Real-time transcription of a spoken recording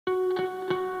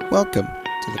Welcome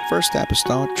to the First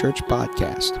Apostolic Church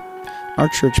Podcast. Our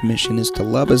church mission is to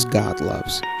love as God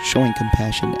loves, showing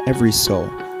compassion to every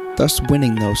soul, thus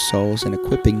winning those souls and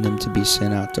equipping them to be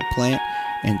sent out to plant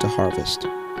and to harvest.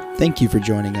 Thank you for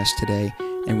joining us today,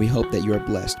 and we hope that you are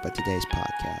blessed by today's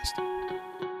podcast.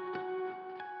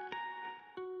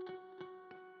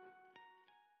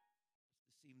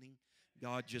 This evening,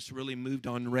 God just really moved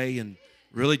on Ray and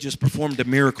really just performed a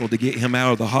miracle to get him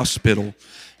out of the hospital.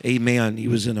 Amen. He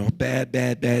was in a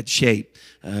bad shape,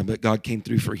 but God came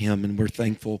through for him, and we're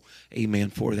thankful,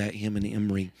 amen, for that, him and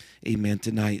Emery, amen,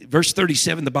 tonight. Verse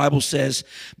 37, the Bible says,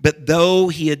 but though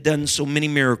he had done so many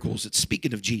miracles, it's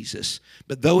speaking of Jesus,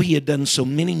 but though he had done so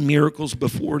many miracles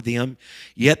before them,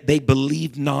 yet they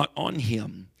believed not on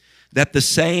him, that the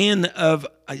saying of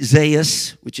Isaiah,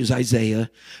 which is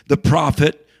Isaiah, the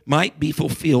prophet, might be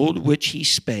fulfilled, which he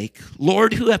spake,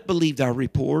 Lord, who hath believed our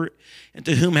report, and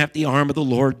to whom hath the arm of the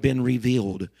Lord been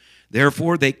revealed?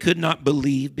 Therefore they could not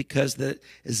believe, because that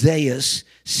Isaiah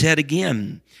said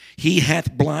again, he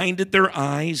hath blinded their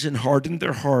eyes and hardened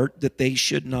their heart, that they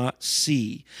should not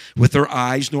see with their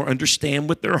eyes, nor understand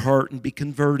with their heart, and be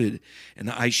converted, and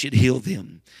I should heal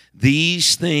them.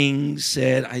 These things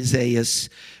said Isaiah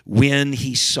when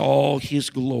he saw his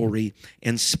glory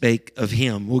and spake of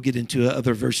him. We'll get into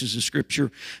other verses of Scripture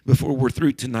before we're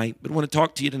through tonight, but I want to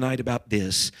talk to you tonight about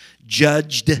this: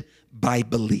 judged by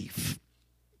belief.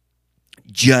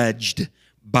 Judged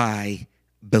by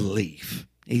belief.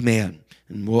 Amen.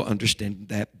 And we'll understand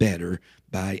that better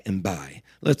by and by.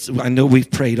 I know we've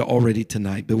prayed already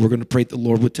tonight, but we're going to pray that the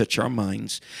Lord would touch our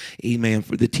minds. Amen.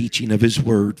 For the teaching of his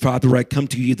word. Father, I come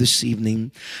to you this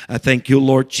evening. I thank you,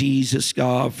 Lord Jesus,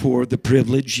 God, for the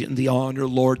privilege and the honor,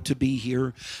 Lord, to be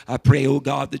here. I pray, oh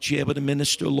God, that you're able to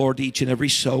minister, Lord, to each and every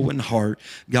soul and heart.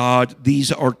 God,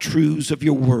 these are truths of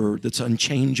your word that's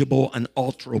unchangeable and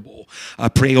unalterable. I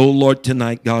pray, oh Lord,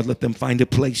 tonight, God, let them find a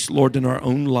place, Lord, in our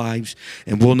own lives,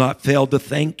 and will not fail to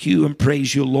thank you and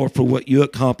praise you, Lord, for what you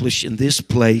accomplished in this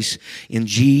place. In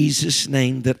Jesus'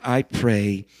 name that I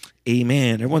pray.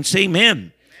 Amen. Everyone say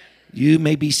amen. You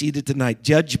may be seated tonight.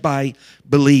 Judged by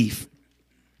belief.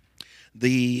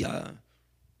 The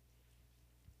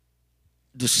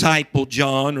disciple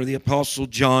John, or the apostle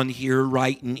John here,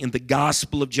 writing in the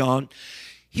Gospel of John,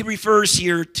 he refers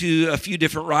here to a few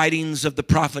different writings of the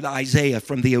prophet Isaiah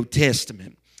from the Old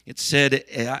Testament. It said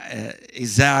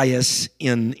Isaiah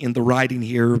in the writing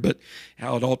here, but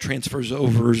how it all transfers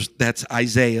over, that's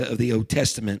Isaiah of the Old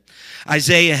Testament.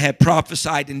 Isaiah had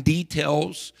prophesied in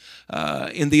details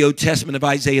in the Old Testament of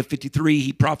Isaiah 53.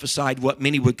 He prophesied what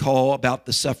many would call about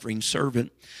the suffering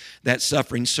servant. That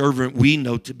suffering servant we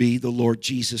know to be the Lord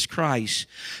Jesus Christ.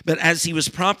 But as he was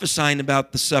prophesying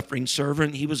about the suffering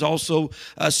servant, he was also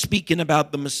speaking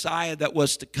about the Messiah that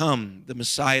was to come, the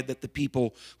Messiah that the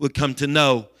people would come to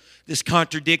know. This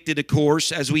contradicted, of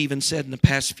course, as we even said in the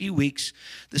past few weeks,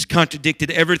 this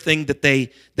contradicted everything that they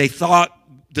thought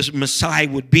the Messiah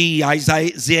would be.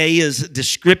 Isaiah's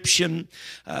description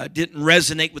didn't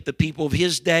resonate with the people of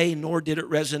his day, nor did it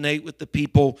resonate with the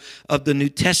people of the New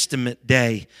Testament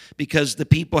day, because the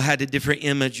people had a different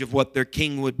image of what their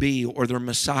king would be or their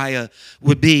Messiah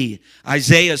would be.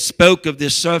 Isaiah spoke of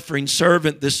this suffering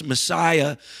servant, this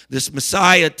Messiah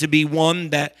to be one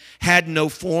that had no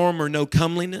form or no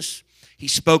comeliness. He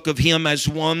spoke of him as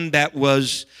one that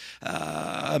was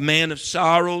a man of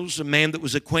sorrows, a man that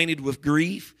was acquainted with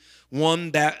grief,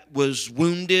 one that was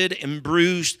wounded and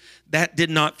bruised. That did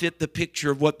not fit the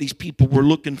picture of what these people were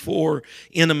looking for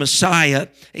in a Messiah.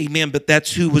 Amen. But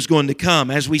that's who was going to come.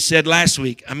 As we said last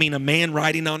week, a man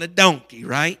riding on a donkey,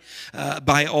 right?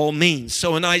 By all means.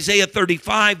 So in Isaiah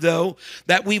 35, though,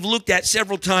 that we've looked at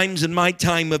several times in my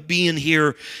time of being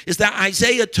here, is that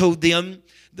Isaiah told them,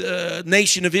 the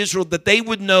nation of Israel, that they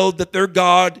would know that their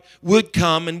God would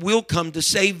come and will come to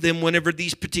save them whenever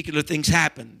these particular things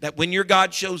happen. That when your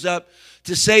God shows up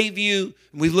to save you,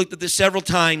 and we've looked at this several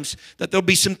times, that there'll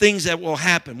be some things that will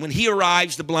happen. When he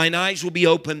arrives, the blind eyes will be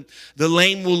open, the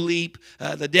lame will leap,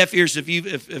 the deaf ears, if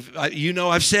you know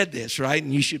I've said this, right?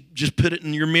 And you should just put it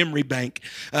in your memory bank.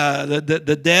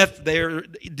 The deaf, their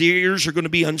ears are going to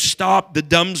be unstopped, the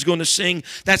dumb's going to sing.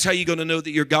 That's how you're going to know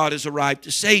that your God has arrived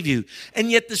to save you.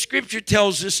 And yet the Scripture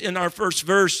tells us in our first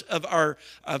verse of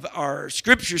our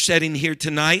Scripture setting here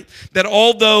tonight, that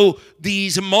although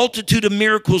these multitude of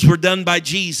miracles were done by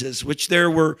Jesus, which there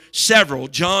were several.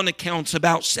 John accounts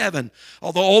about 7.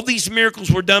 Although all these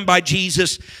miracles were done by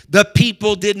Jesus, the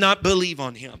people did not believe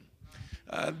on him.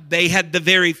 They had the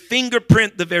very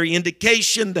fingerprint, the very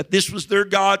indication that this was their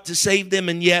God to save them,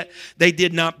 and yet they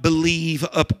did not believe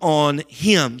upon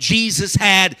him. Jesus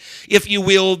had, if you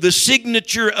will, the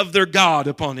signature of their God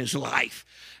upon his life.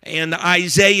 And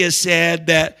Isaiah said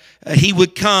that he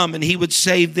would come and he would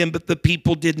save them, but the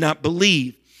people did not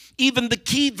believe. Even the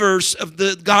key verse of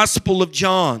the Gospel of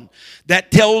John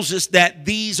that tells us that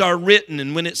these are written,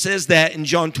 and when it says that in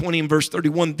John 20 and verse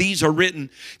 31, these are written,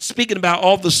 speaking about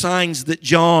all the signs that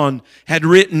John had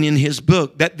written in his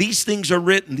book, that these things are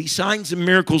written, these signs and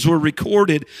miracles were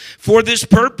recorded for this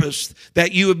purpose,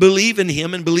 that you would believe in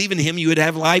him, and believe in him you would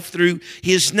have life through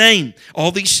his name.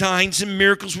 All these signs and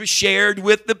miracles were shared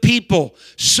with the people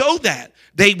so that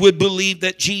they would believe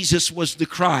that Jesus was the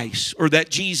Christ, or that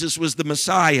Jesus was the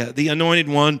Messiah, the anointed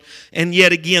one. And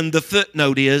yet again, the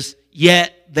footnote is,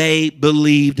 yet they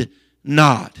believed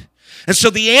not. And so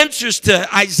the answers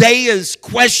to Isaiah's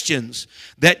questions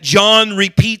that John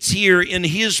repeats here in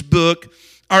his book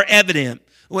are evident.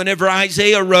 Whenever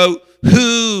Isaiah wrote,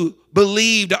 who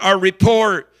believed our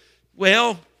report?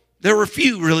 Well, there were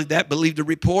few really that believed the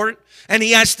report. And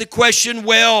he asked the question,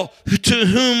 well, to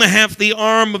whom hath the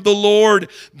arm of the Lord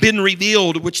been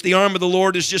revealed? Which the arm of the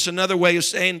Lord is just another way of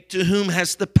saying, to whom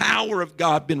has the power of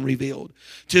God been revealed?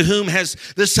 To whom has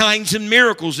the signs and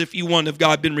miracles, if you want, of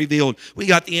God been revealed? We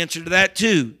got the answer to that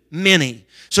too. Many.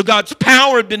 So God's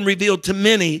power had been revealed to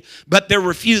many, but there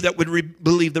were few that would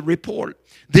believe the report.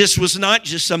 This was not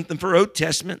just something for Old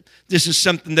Testament. This is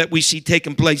something that we see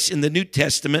taking place in the New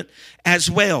Testament as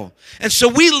well. And so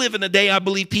we live in a day, I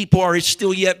believe people are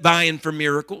still yet vying for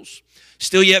miracles,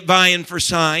 still yet vying for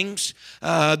signs.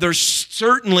 They're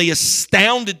certainly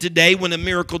astounded today when a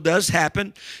miracle does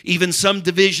happen. Even some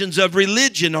divisions of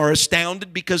religion are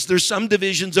astounded because there's some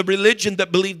divisions of religion that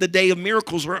believe the day of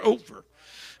miracles are over.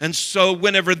 And so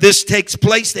whenever this takes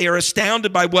place, they are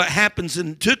astounded by what happens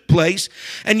and took place.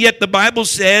 And yet the Bible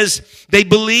says they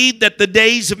believe that the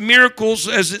days of miracles,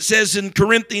 as it says in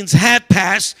Corinthians, had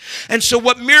passed. And so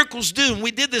what miracles do, and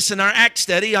we did this in our Acts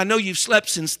study. I know you've slept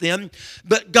since then.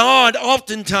 But God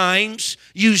oftentimes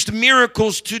used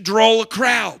miracles to draw a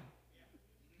crowd.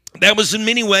 That was in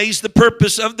many ways the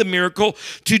purpose of the miracle,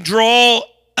 to draw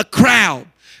a crowd.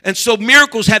 And so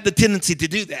miracles had the tendency to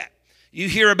do that. You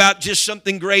hear about just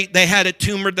something great. They had a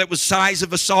tumor that was the size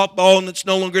of a softball and it's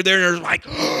no longer there. And they're like,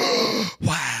 oh,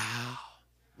 wow.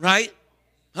 Right?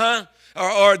 Huh?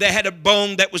 Or they had a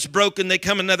bone that was broken. They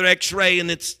come another x-ray and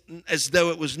it's as though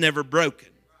it was never broken.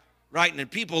 Right?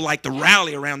 And people like to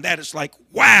rally around that. It's like,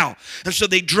 wow. And so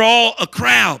they draw a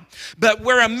crowd. But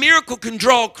where a miracle can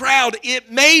draw a crowd, it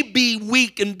may be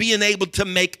weak in being able to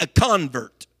make a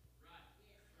convert.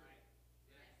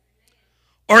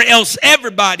 Or else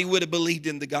everybody would have believed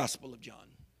in the Gospel of John.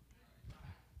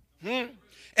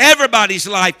 Everybody's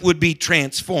life would be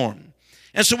transformed.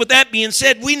 And so with that being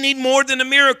said, we need more than a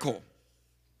miracle.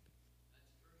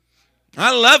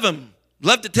 I love them.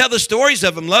 Love to tell the stories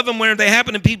of them. Love them where they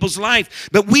happen in people's life.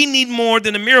 But we need more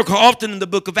than a miracle. Often in the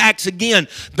book of Acts, again,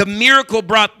 the miracle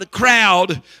brought the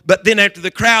crowd. But then after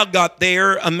the crowd got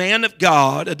there, a man of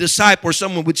God, a disciple or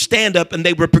someone would stand up and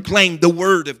they would proclaim the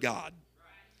word of God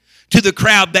to the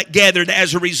crowd that gathered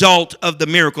as a result of the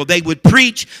miracle. They would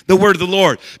preach the word of the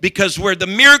Lord. Because where the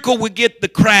miracle would get the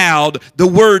crowd, the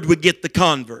word would get the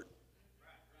convert.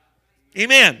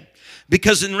 Amen.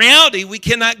 Because in reality, we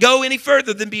cannot go any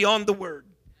further than beyond the word.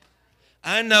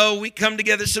 I know we come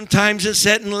together sometimes and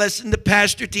sit and listen to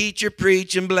pastor, teacher,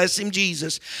 preach, and bless him,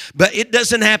 Jesus. But it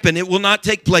doesn't happen. It will not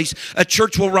take place. A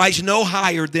church will rise no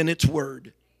higher than its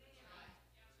word.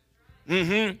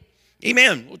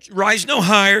 Amen. Rise no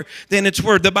higher than its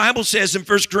word. The Bible says in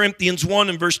 1 Corinthians 1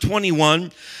 and verse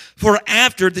 21, for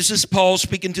after, this is Paul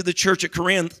speaking to the church at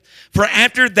Corinth, for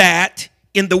after that,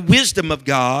 in the wisdom of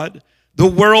God, the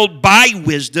world by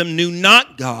wisdom knew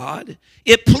not God.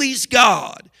 It pleased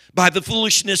God by the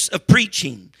foolishness of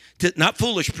preaching, not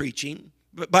foolish preaching,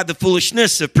 but by the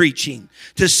foolishness of preaching,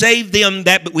 to save them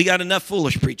that, but we got enough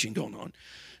foolish preaching going on.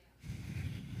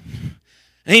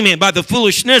 Amen. By the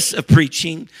foolishness of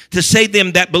preaching, to save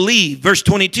them that believe. Verse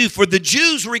 22, for the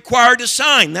Jews required a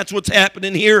sign. That's what's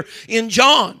happening here in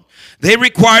John. They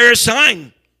require a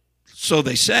sign, so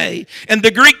they say. And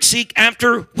the Greeks seek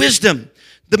after wisdom.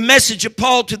 The message of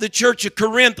Paul to the church of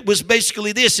Corinth was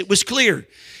basically this. It was clear.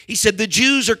 He said the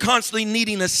Jews are constantly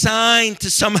needing a sign to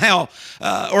somehow,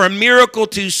 or a miracle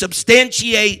to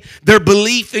substantiate their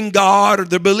belief in God or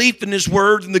their belief in His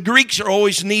Word. And the Greeks are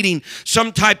always needing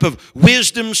some type of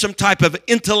wisdom, some type of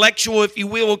intellectual, if you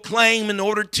will, claim in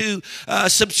order to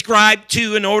subscribe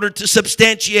to, in order to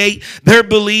substantiate their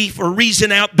belief or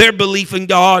reason out their belief in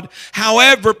God.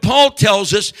 However, Paul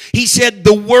tells us, he said,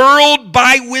 the world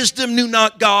by wisdom knew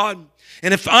not God.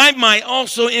 And if I might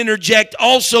also interject,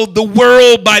 also the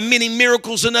world by many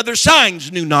miracles and other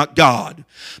signs knew not God.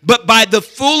 But by the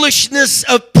foolishness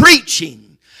of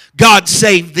preaching, God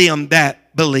saved them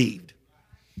that believed.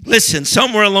 Listen,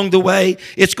 somewhere along the way,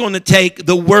 it's going to take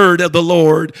the word of the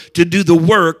Lord to do the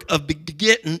work of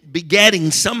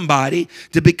begetting somebody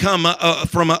to become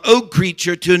from an old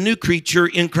creature to a new creature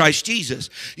in Christ Jesus.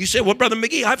 You say, well, Brother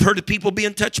McGee, I've heard of people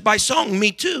being touched by song.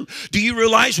 Me too. Do you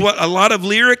realize what a lot of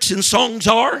lyrics in songs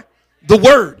are? The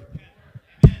word.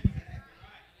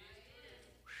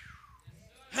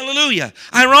 Hallelujah.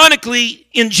 Ironically,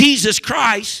 in Jesus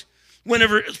Christ,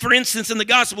 whenever, for instance, in the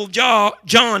Gospel of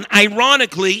John,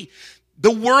 ironically,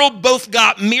 the world both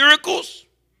got miracles,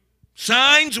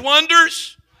 signs,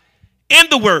 wonders, and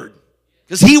the Word.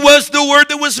 Because He was the Word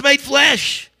that was made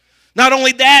flesh. Not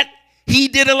only that, He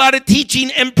did a lot of teaching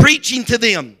and preaching to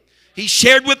them. He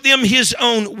shared with them His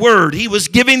own Word. He was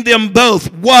giving them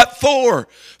both. What for?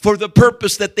 For the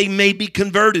purpose that they may be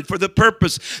converted. For the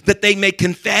purpose that they may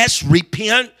confess,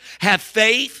 repent, have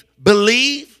faith,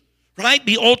 believe. Right?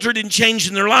 Be altered and changed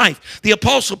in their life. The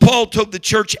Apostle Paul told the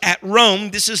church at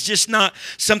Rome, this is just not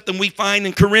something we find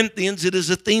in Corinthians, it is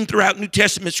a theme throughout New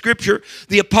Testament Scripture.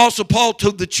 The Apostle Paul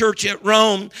told the church at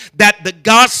Rome that the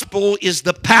gospel is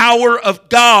the power of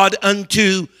God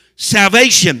unto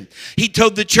salvation. He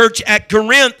told the church at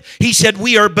Corinth, he said,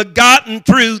 we are begotten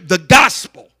through the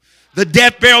gospel, the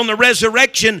death, burial, and the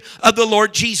resurrection of the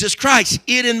Lord Jesus Christ.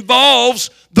 It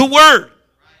involves the Word.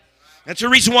 That's the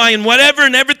reason why in whatever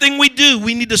and everything we do,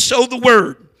 we need to sow the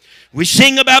Word. We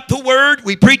sing about the Word.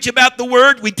 We preach about the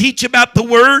Word. We teach about the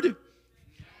Word.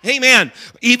 Amen.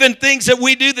 Even things that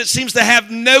we do that seems to have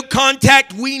no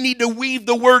contact, we need to weave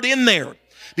the Word in there.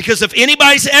 Because if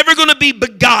anybody's ever going to be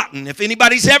begotten, if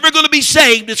anybody's ever going to be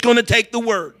saved, it's going to take the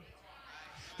Word.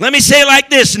 Let me say it like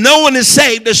this. No one is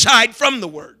saved aside from the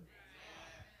Word.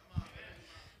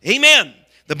 Amen.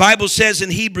 The Bible says in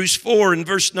Hebrews 4 and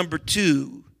verse number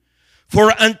 2,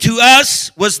 for unto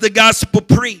us was the gospel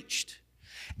preached,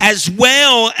 as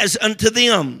well as unto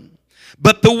them.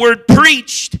 But the word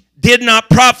preached did not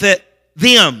profit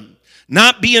them,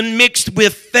 not being mixed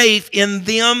with faith in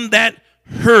them that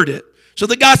heard it. So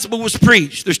the gospel was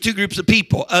preached. There's two groups of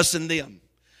people, us and them.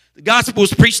 The gospel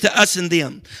was preached to us and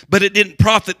them, but it didn't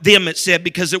profit them, it said,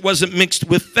 because it wasn't mixed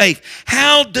with faith.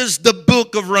 How does the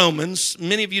book of Romans,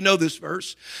 many of you know this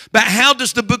verse, but how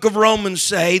does the book of Romans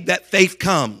say that faith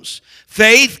comes?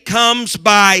 Faith comes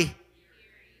by,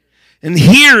 and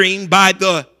hearing by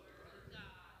the,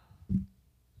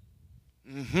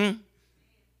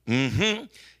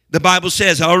 The Bible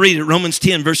says, I'll read it, Romans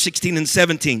 10, verse 16 and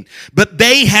 17. But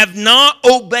they have not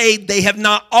all obeyed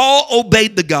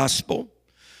the gospel.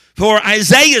 For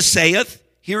Isaiah saith,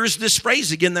 here is this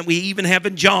phrase again that we even have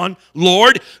in John,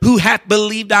 Lord, who hath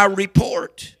believed our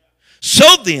report?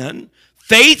 So then,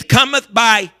 faith cometh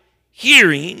by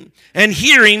hearing, and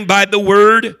hearing by the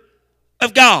word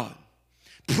of God.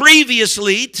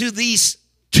 Previously to these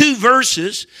two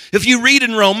verses, if you read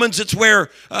in Romans, it's where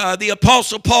the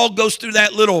Apostle Paul goes through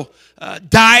that little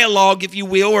dialogue, if you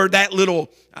will, or that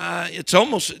little, it's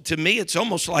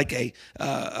almost like a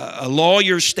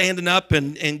lawyer standing up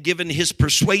and giving his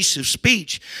persuasive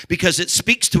speech, because it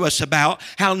speaks to us about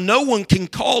how no one can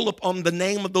call upon the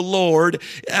name of the Lord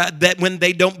that when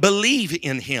they don't believe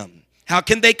in Him. How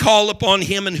can they call upon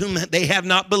Him in whom they have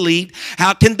not believed?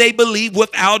 How can they believe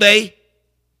without a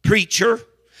preacher?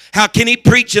 How can he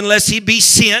preach unless he be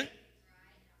sent?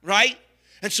 Right?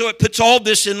 And so it puts all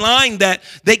this in line that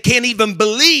they can't even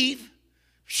believe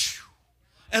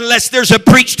unless there's a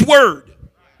preached word.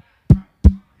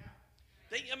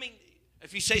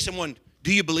 If you say to someone,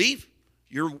 do you believe?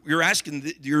 You're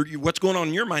asking, what's going on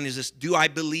in your mind is this, do I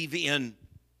believe in?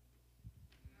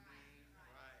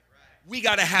 We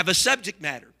got to have a subject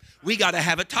matter. We got to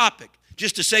have a topic.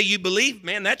 Just to say you believe,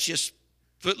 man, that's just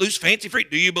footloose, fancy free.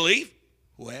 Do you believe?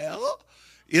 Well,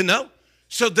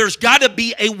 So there's got to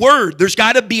be a word. There's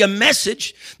got to be a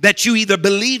message that you either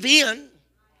believe in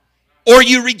or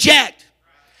you reject.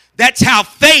 That's how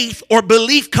faith or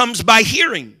belief comes by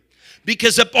hearing.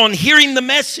 Because upon hearing the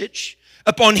message,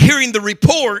 upon hearing the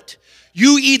report,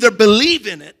 you either believe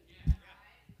in it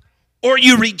or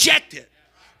you reject it.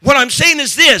 What I'm saying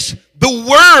is this, the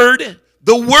word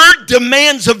The word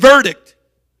demands a verdict.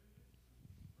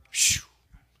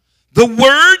 The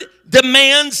word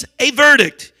demands a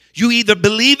verdict. You either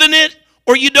believe in it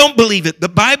or you don't believe it. The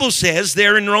Bible says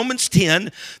there in Romans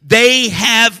 10, they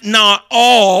have not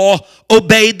all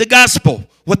obeyed the gospel.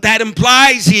 What that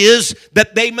implies is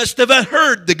that they must have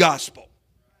heard the gospel.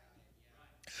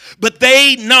 But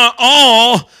they not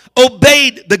all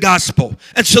obeyed the gospel.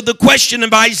 And so the question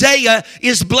of Isaiah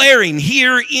is blaring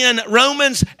here in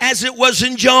Romans as it was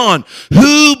in John.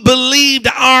 Who believed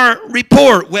our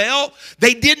report? Well,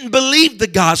 they didn't believe the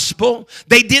gospel.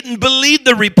 They didn't believe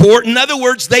the report. In other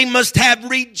words, they must have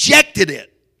rejected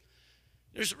it.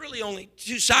 There's really only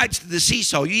two sides to the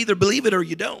seesaw. You either believe it or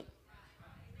you don't.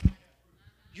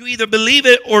 You either believe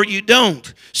it or you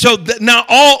don't. So now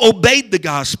all obeyed the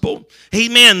gospel.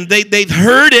 Amen. They've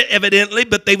heard it evidently,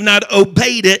 but they've not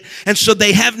obeyed it. And so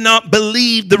they have not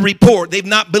believed the report. They've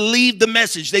not believed the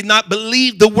message. They've not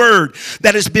believed the word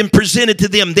that has been presented to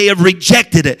them. They have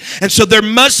rejected it. And so there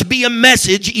must be a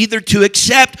message either to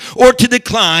accept or to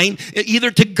decline,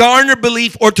 either to garner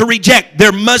belief or to reject.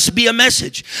 There must be a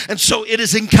message. And so it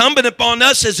is incumbent upon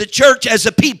us as a church, as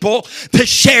a people, to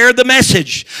share the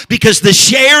message. Because the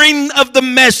sharing of the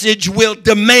message will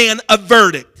demand a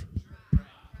verdict.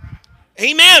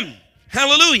 Amen.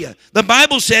 Hallelujah. The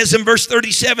Bible says in verse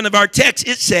 37 of our text,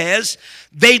 it says,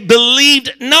 they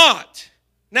believed not.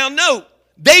 Now note,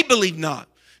 they believed not.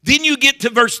 Then you get to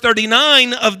verse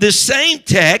 39 of this same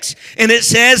text, and it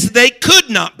says they could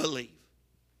not believe.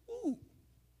 Ooh.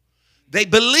 They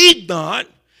believed not,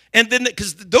 and then,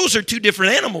 because those are two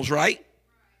different animals, right?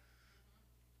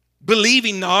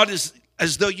 Believing not is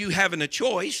as though you having a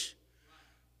choice.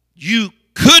 You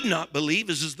could not believe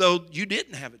is as though you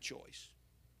didn't have a choice.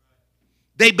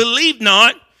 They believed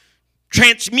not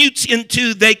transmutes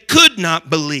into they could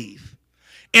not believe.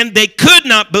 And they could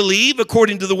not believe,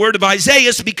 according to the word of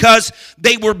Isaiah, because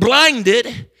they were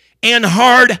blinded and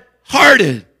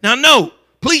hard-hearted. Now note,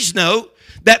 please note,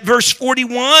 that verse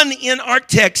 41 in our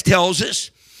text tells us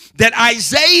that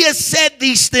Isaiah said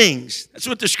these things. That's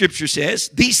what the scripture says.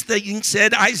 These things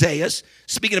said Isaiah,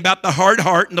 speaking about the hard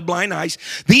heart and the blind eyes.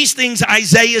 These things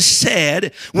Isaiah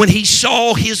said when he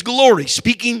saw his glory,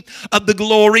 speaking of the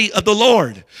glory of the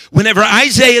Lord. Whenever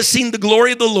Isaiah seen the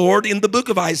glory of the Lord in the book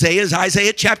of Isaiah,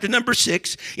 Isaiah chapter number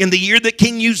 6, in the year that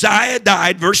King Uzziah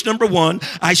died, verse number 1,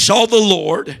 I saw the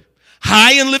Lord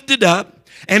high and lifted up,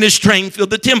 and his train filled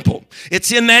the temple.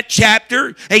 It's in that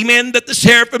chapter, amen, that the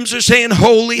seraphims are saying,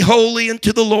 holy, holy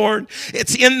unto the Lord.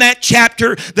 It's in that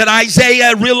chapter that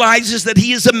Isaiah realizes that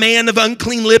he is a man of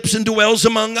unclean lips and dwells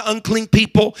among unclean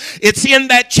people. It's in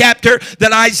that chapter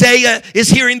that Isaiah is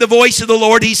hearing the voice of the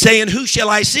Lord. He's saying, who shall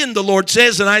I send? The Lord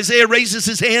says, and Isaiah raises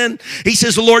his hand. He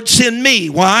says, the Lord send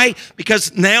me. Why?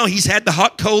 Because now he's had the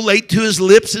hot coal laid to his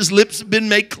lips. His lips have been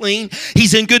made clean.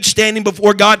 He's in good standing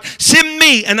before God. Send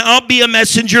me, and I'll be a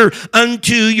messenger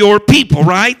unto your people,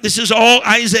 right? This is all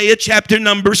Isaiah chapter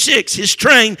number 6. His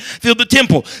train filled the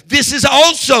temple. This is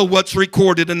also what's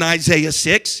recorded in Isaiah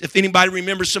 6. If anybody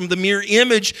remembers some of the Mirror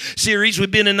Image series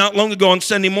we've been in not long ago on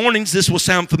Sunday mornings, this will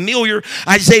sound familiar.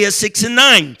 Isaiah 6 and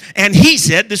 9. And he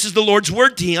said, this is the Lord's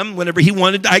word to him whenever he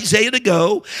wanted Isaiah to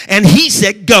go. And he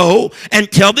said, go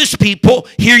and tell this people,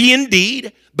 hear ye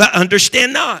indeed, but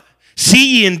understand not.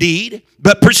 See ye indeed,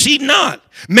 but perceive not.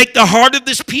 Make the heart of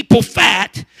this people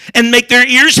fat, and make their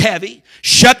ears heavy.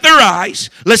 Shut their eyes,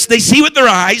 lest they see with their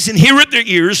eyes, and hear with their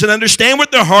ears, and understand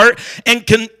with their heart, and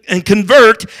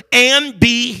convert, and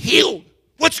be healed.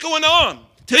 What's going on?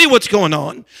 Tell you what's going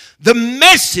on. The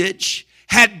message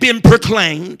had been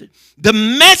proclaimed. The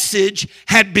message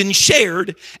had been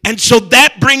shared, and so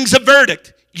that brings a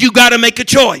verdict. You got to make a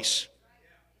choice.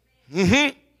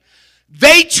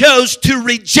 They chose to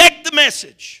reject the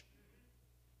message.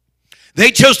 They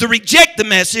chose to reject the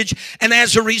message, and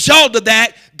as a result of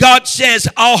that, God says,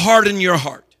 I'll harden your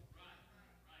heart.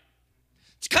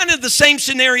 It's kind of the same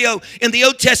scenario in the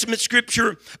Old Testament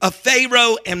scripture of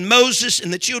Pharaoh and Moses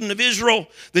and the children of Israel.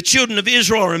 The children of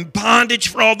Israel are in bondage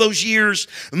for all those years.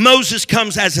 Moses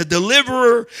comes as a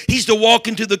deliverer. He's to walk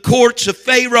into the courts of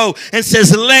Pharaoh and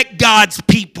says, let God's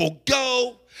people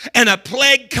go. And a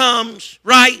plague comes,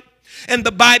 right? And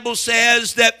the Bible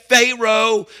says that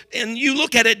Pharaoh, and you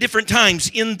look at it different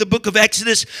times in the book of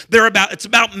Exodus, it's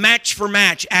about match for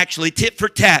match, actually, tit for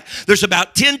tat. There's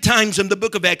about 10 times in the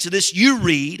book of Exodus you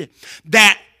read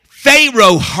that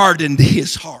Pharaoh hardened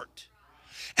his heart.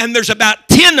 And there's about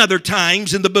 10 other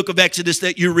times in the book of Exodus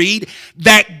that you read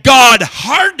that God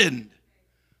hardened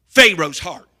Pharaoh's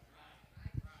heart.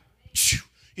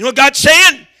 You know what God's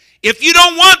saying? If you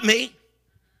don't want me,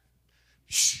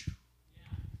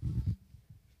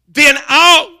 then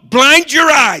I'll blind your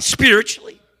eyes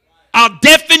spiritually. I'll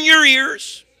deafen your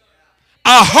ears.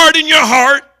 I'll harden your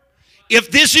heart.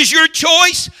 If this is your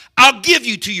choice, I'll give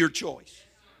you to your choice.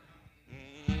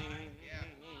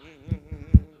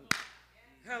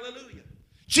 Hallelujah.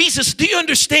 Jesus, do you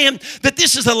understand that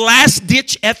this is a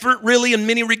last-ditch effort, really, in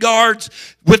many regards?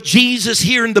 With Jesus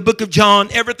here in the book of John,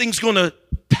 everything's going to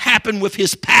happen with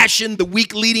his passion, the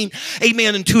week leading,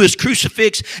 amen, into his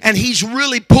crucifix, and he's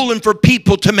really pulling for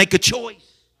people to make a choice.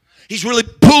 He's really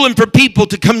pulling for people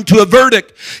to come to a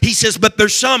verdict. He says, but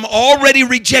there's some already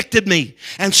rejected me.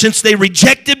 And since they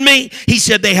rejected me, he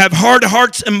said, they have hard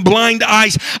hearts and blind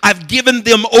eyes. I've given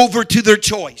them over to their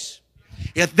choice.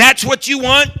 If that's what you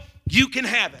want, you can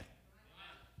have it.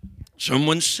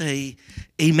 Someone say,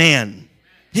 amen.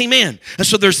 Amen. And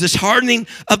so there's this hardening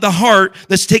of the heart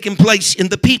that's taking place in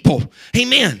the people.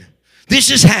 Amen.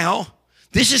 This is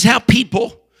how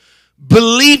people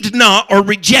believed not or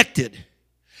rejected.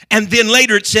 And then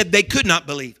later it said they could not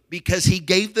believe because he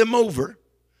gave them over.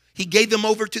 He gave them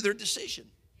over to their decision.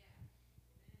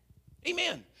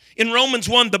 Amen. In Romans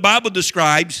 1, the Bible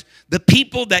describes the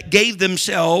people that gave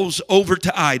themselves over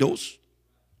to idols.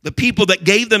 The people that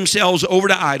gave themselves over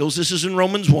to idols, this is in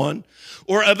Romans 1,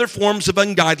 or other forms of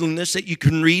ungodliness that you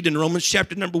can read in Romans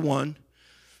chapter number 1.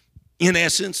 In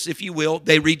essence, if you will,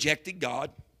 they rejected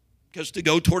God, because to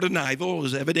go toward an idol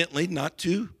is evidently not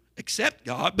to accept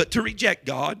God, but to reject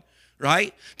God,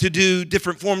 right? To do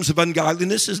different forms of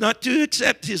ungodliness is not to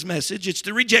accept his message, it's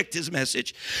to reject his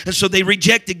message. And so they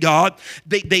rejected God.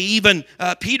 They even,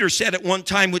 Peter said at one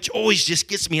time, which always just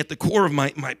gets me at the core of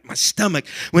my stomach,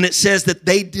 when it says that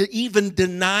they even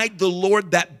denied the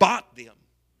Lord that bought them.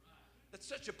 That's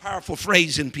such a powerful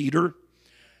phrase in Peter,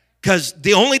 because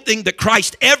the only thing that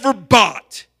Christ ever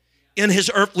bought in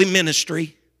his earthly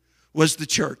ministry was the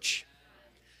church.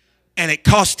 And it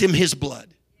cost him his blood.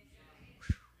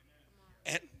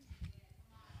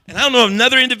 And I don't know of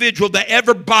another individual that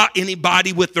ever bought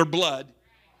anybody with their blood,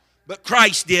 but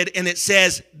Christ did, and it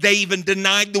says they even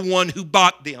denied the one who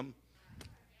bought them.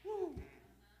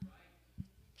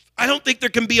 I don't think there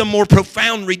can be a more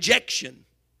profound rejection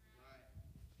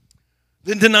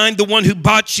than denying the one who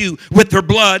bought you with their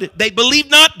blood. They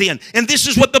believed not then. And this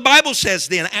is what the Bible says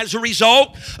then. As a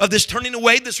result of this turning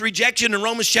away, this rejection in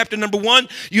Romans chapter number 1,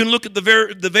 you can look at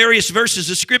the various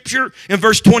verses of Scripture. In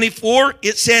verse 24,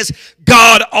 it says,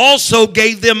 God also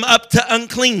gave them up to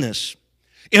uncleanness.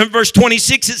 In verse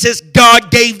 26, it says,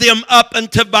 God gave them up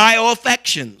unto vile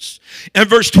affections. In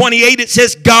verse 28, it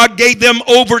says, God gave them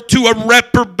over to a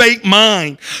reprobate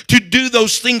mind to do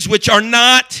those things which are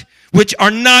not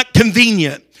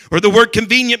convenient. Or the word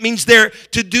convenient means there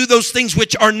to do those things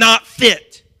which are not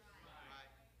fit.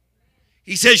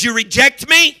 He says, you reject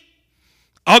me,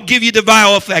 I'll give you to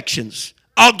vile affections.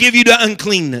 I'll give you to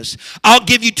uncleanness. I'll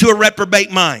give you to a reprobate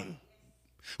mind.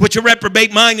 Which a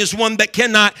reprobate mind is one that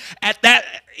cannot at that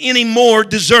anymore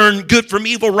discern good from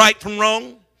evil, right from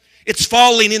wrong. It's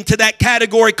falling into that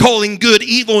category, calling good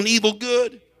evil and evil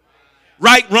good.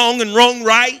 Right wrong and wrong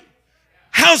right.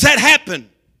 How's that happen?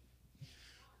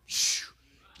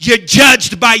 You're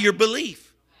judged by your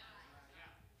belief.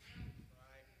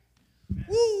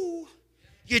 Woo.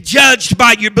 You're judged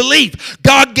by your belief.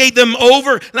 God gave them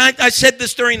over. And I said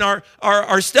this during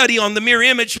our study on the mirror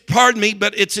image. Pardon me,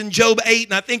 but it's in Job 8,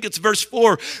 and I think it's verse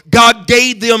 4. God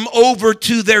gave them over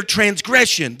to their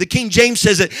transgression. The King James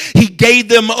says it. He gave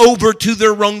them over to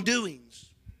their wrongdoings.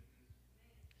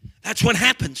 That's what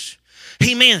happens.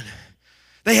 Amen.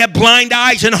 They have blind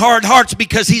eyes and hard hearts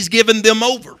because he's given them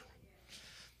over.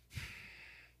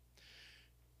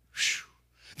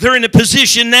 They're in a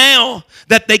position now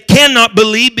that they cannot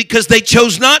believe because they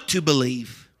chose not to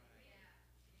believe.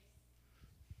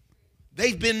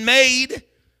 They've been made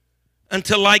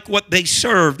unto like what they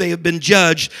serve. They have been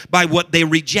judged by what they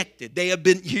rejected. They have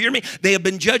been, you hear me? They have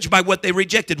been judged by what they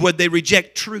rejected. Would they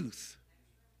reject truth?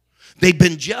 They've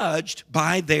been judged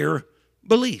by their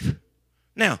belief.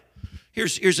 Now,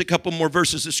 here's a couple more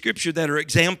verses of Scripture that are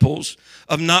examples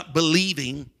of not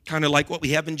believing, kind of like what we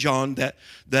have in John, that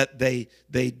they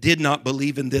did not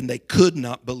believe and then they could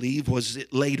not believe. Was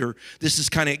it later? This is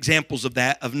kind of examples of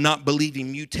that, of not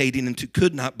believing mutating into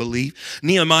could not believe.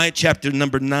 Nehemiah chapter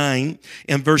number 9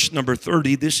 and verse number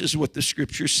 30, this is what the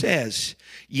Scripture says.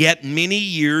 Yet many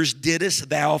years didst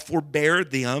thou forbear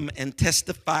them and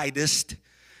testifiedst.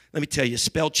 Let me tell you,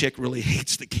 spell check really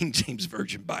hates the King James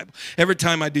Version Bible. Every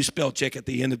time I do spell check at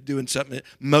the end of doing something,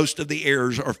 most of the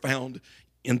errors are found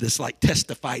in this like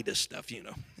testifiedest stuff, you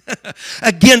know.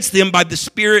 Against them by the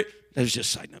Spirit, that's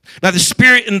just a side note, by the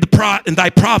Spirit and thy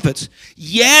prophets,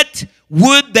 yet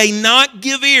would they not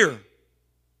give ear.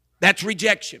 That's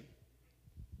rejection.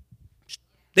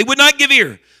 They would not give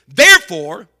ear.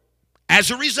 Therefore, as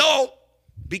a result,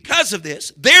 because of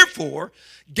this, therefore,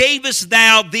 gavest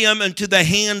thou them into the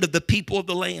hand of the people of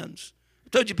the lands. I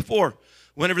told you before,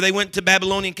 whenever they went to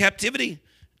Babylonian captivity,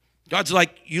 God's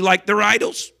like, you like their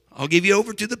idols? I'll give you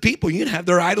over to the people. You can have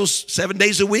their idols 7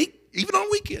 days a week, even on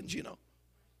weekends, you know.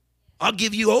 I'll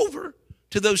give you over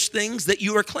to those things that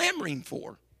you are clamoring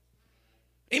for.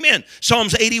 Amen.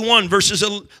 Psalms 81, verses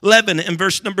 11 and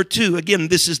verse number 2. Again,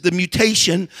 this is the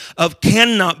mutation of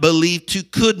cannot believe to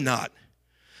could not.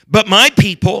 But my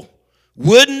people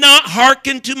would not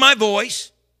hearken to my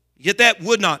voice. You get that?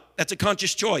 Would not. That's a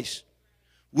conscious choice.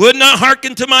 Would not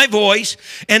hearken to my voice,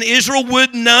 and Israel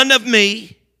would none of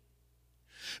me.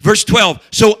 Verse 12.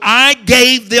 So I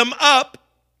gave them up.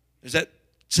 Is that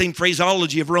same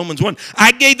phraseology of Romans 1?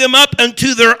 I gave them up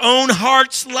unto their own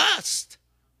heart's lust,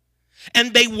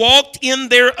 and they walked in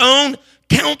their own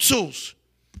counsels.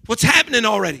 What's happening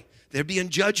already? They're being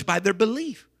judged by their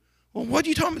belief. Well, what are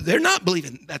you talking about? They're not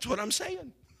believing. That's what I'm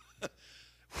saying.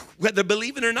 Whether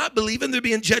believing or not believing, they're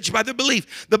being judged by their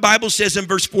belief. The Bible says in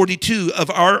verse 42 of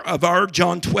our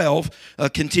John 12,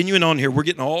 continuing on here, we're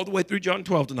getting all the way through John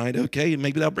 12 tonight, okay? And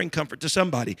maybe that'll bring comfort to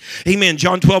somebody. Amen.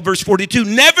 John 12, verse 42.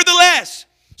 Nevertheless,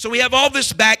 so we have all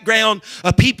this background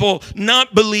of people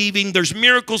not believing. There's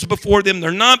miracles before them.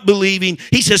 They're not believing.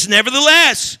 He says,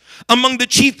 nevertheless, among the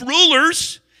chief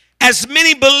rulers, as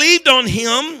many believed on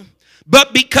him,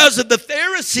 but because of the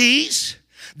Pharisees,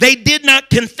 they did not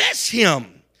confess him,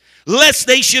 lest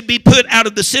they should be put out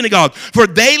of the synagogue. For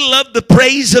they loved the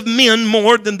praise of men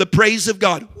more than the praise of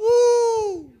God.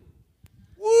 Woo!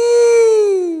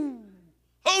 Woo!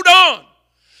 Hold on.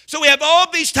 So we have all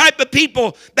these type of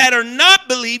people that are not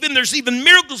believing. There's even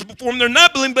miracles before them. They're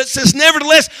not believing. But it says,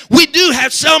 nevertheless, we do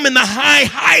have some in the high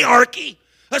hierarchy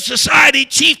of society,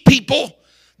 chief people.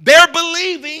 They're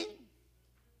believing,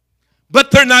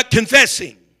 but they're not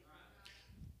confessing.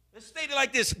 Let's state it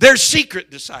like this. They're secret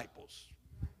disciples.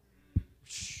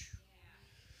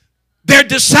 They're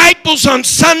disciples on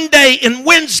Sunday and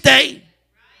Wednesday.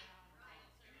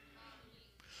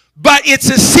 But it's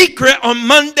a secret on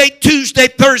Monday, Tuesday,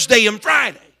 Thursday, and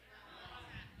Friday.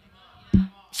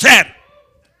 Saturday.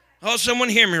 Oh, someone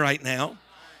hear me right now.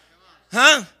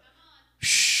 Huh?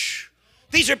 Shh.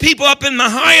 These are people up in the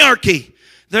hierarchy.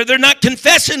 They're not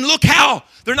confessing. Look how.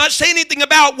 They're not saying anything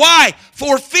about why.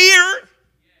 For fear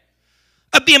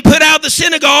of being put out of the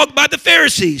synagogue by the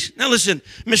Pharisees. Now listen,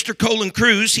 Mr. Colin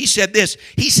Cruz, he said this.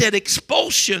 He said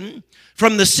expulsion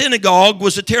from the synagogue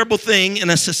was a terrible thing in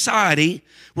a society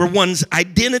where one's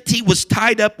identity was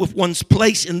tied up with one's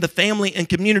place in the family and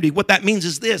community. What that means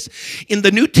is this. In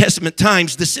the New Testament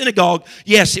times, the synagogue,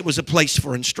 yes, it was a place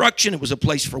for instruction. It was a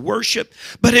place for worship.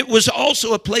 But it was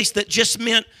also a place that just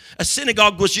meant a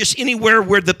synagogue was just anywhere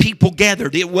where the people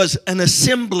gathered. It was an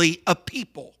assembly of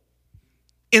people.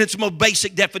 In its most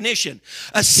basic definition.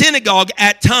 A synagogue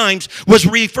at times was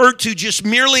referred to just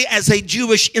merely as a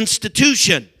Jewish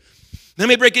institution. Let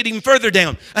me break it even further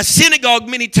down. A synagogue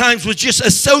many times was just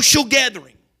a social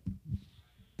gathering.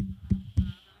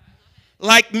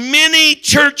 Like many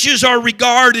churches are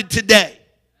regarded today.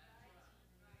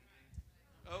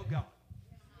 Oh God.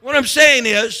 What I'm saying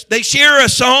is they share a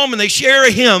psalm and they share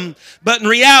a hymn, but in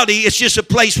reality it's just a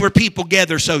place where people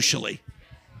gather socially.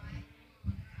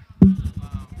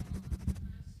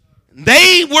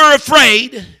 They were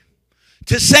afraid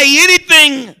to say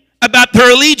anything about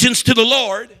their allegiance to the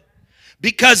Lord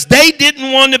because they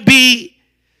didn't want to be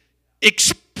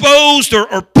exposed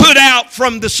or put out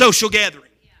from the social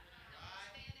gathering.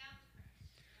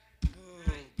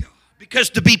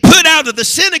 Because to be put out of the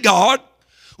synagogue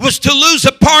was to lose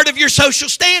a part of your social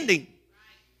standing.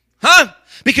 Huh?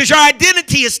 Because your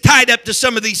identity is tied up to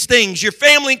some of these things. Your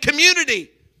family and community.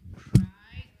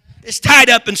 It's tied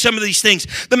up in some of these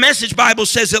things. The Message Bible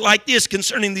says it like this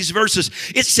concerning these verses.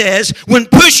 It says, when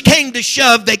push came to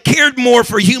shove, they cared more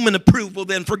for human approval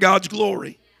than for God's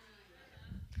glory.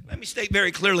 Let me state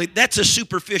very clearly, that's a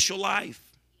superficial life.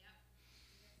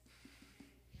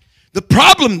 The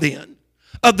problem then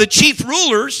of the chief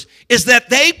rulers is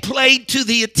that they played to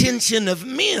the attention of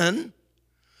men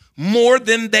more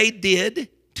than they did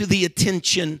to the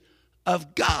attention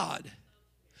of God.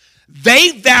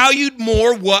 They valued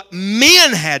more what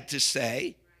men had to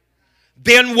say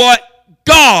than what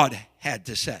God had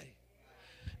to say.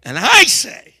 And I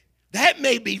say, that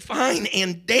may be fine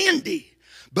and dandy,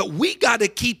 but we got to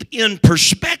keep in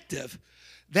perspective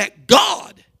that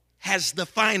God has the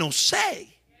final say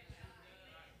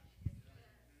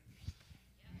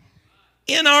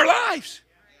in our lives.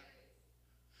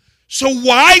 So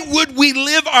why would we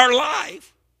live our life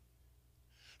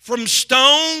from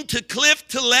stone to cliff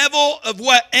to level of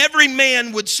what every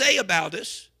man would say about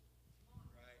us,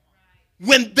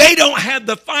 when they don't have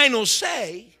the final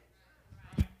say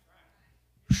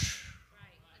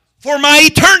for my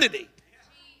eternity.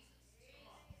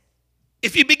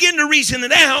 If you begin to reason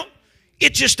it out,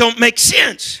 it just don't make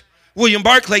sense. William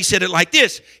Barclay said it like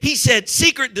this. He said,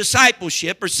 secret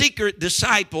discipleship or secret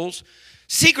disciples,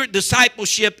 secret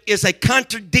discipleship is a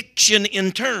contradiction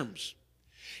in terms.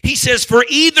 He says, for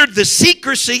either the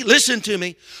secrecy, listen to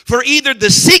me, for either the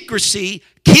secrecy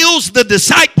kills the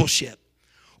discipleship,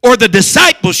 or the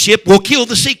discipleship will kill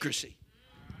the secrecy.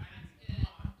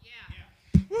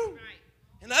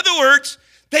 In other words,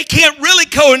 they can't really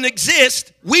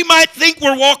coexist. We might think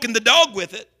we're walking the dog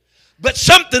with it, but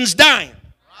something's dying.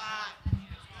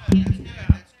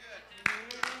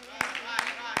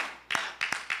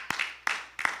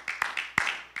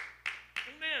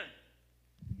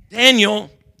 Daniel,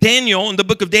 in the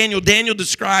book of Daniel, Daniel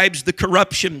describes the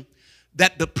corruption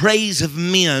that the praise of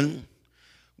men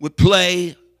would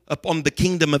play upon the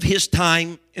kingdom of his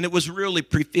time, and it was really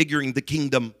prefiguring the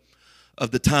kingdom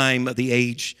of the time of the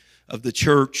age of the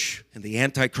church and the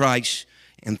Antichrist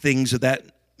and things of that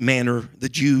manner, the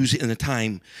Jews in the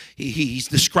time. He's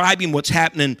describing what's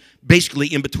happening basically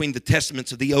in between the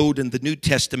testaments of the Old and the New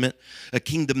Testament, a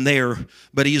kingdom there.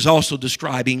 But he is also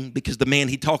describing, because the man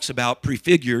he talks about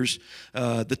prefigures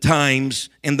the times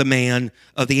and the man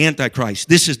of the Antichrist.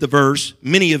 This is the verse.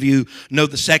 Many of you know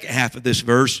the second half of this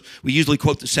verse. We usually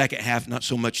quote the second half, not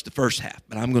so much the first half.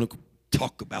 But I'm going to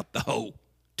talk about the whole,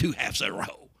 two halves of a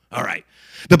whole. All right.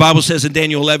 The Bible says in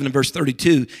Daniel 11 and verse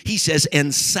 32, he says,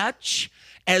 and such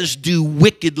as do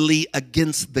wickedly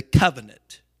against the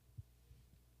covenant.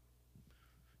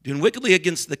 Doing wickedly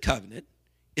against the covenant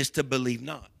is to believe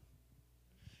not.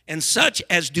 And such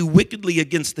as do wickedly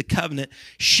against the covenant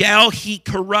shall he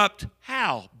corrupt.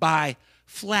 How? By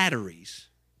flatteries.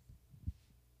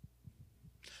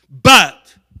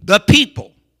 But the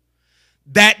people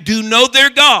that do know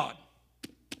their God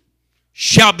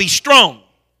shall be strong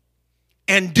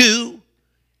and do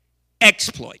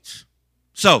exploits.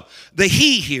 So the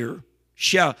he here,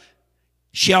 shall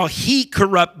he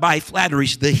corrupt by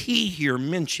flatteries. The he here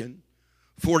mentioned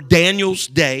for Daniel's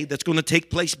day that's going to take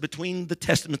place between the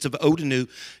testaments of Old and New.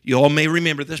 You all may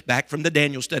remember this back from the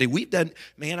Daniel study. We've done,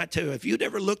 man, I tell you, if you'd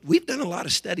ever looked, we've done a lot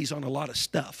of studies on a lot of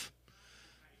stuff.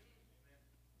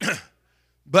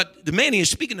 But the man he is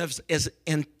speaking of is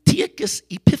Antiochus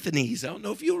Epiphanes. I don't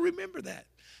know if you'll remember that.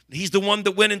 He's the one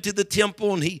that went into the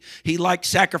temple and he like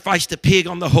sacrificed a pig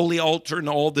on the holy altar and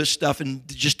all this stuff and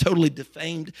just totally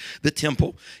defamed the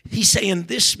temple. He's saying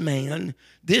this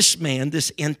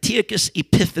Antiochus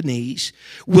Epiphanes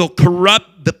will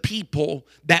corrupt the people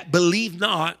that believe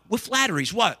not with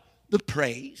flatteries. What? The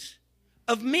praise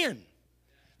of men.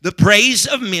 The praise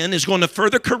of men is going to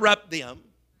further corrupt them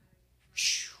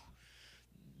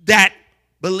that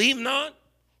believe not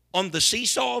on the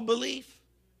seesaw of belief.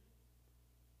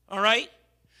 All right?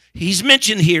 He's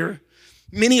mentioned here,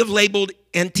 many have labeled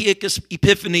Antiochus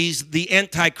Epiphanes the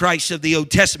Antichrist of the Old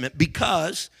Testament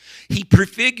because he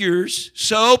prefigures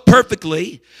so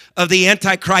perfectly of the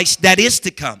Antichrist that is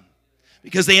to come.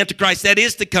 Because the Antichrist that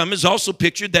is to come is also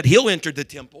pictured that he'll enter the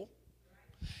temple.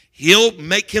 He'll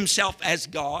make himself as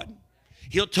God.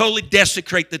 He'll totally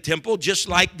desecrate the temple, just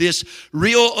like this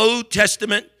real Old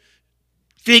Testament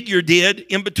figure did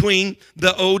in between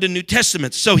the Old and New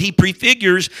Testaments. So he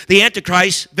prefigures the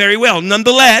Antichrist very well.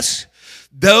 Nonetheless,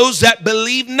 those that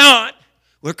believe not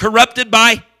were corrupted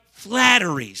by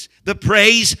flatteries, the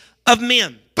praise of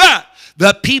men. But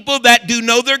the people that do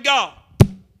know their God,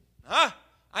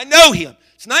 I know him.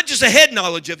 It's not just a head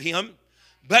knowledge of him,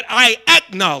 but I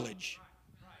acknowledge.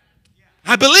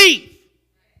 I believe.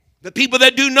 The people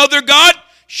that do know their God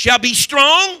shall be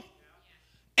strong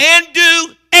and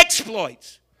do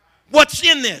exploits. What's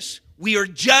in this? We are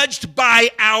judged by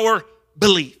our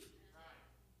belief.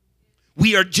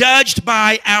 We are judged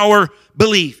by our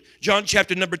belief. John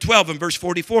chapter number 12 and verse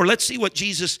 44. Let's see what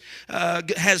Jesus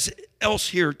has else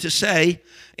here to say.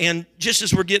 And just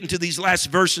as we're getting to these last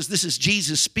verses, this is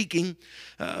Jesus speaking.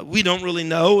 We don't really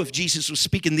know if Jesus was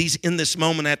speaking these in this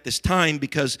moment at this time,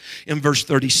 because in verse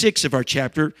 36 of our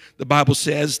chapter, the Bible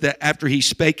says that after he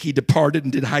spake, he departed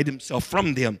and did hide himself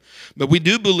from them. But we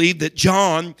do believe that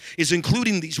John is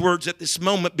including these words at this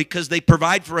moment because they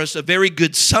provide for us a very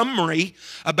good summary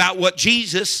about what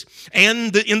Jesus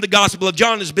and in the Gospel of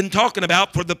John has been talking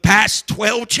about for the past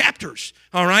 12 chapters.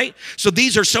 All right? So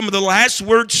these are some of the last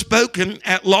words spoken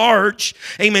at large,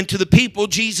 amen, to the people.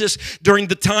 Jesus, during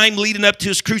the time leading up to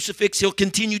his crucifix, he'll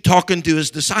continue talking to his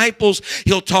disciples.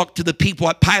 He'll talk to the people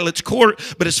at Pilate's court.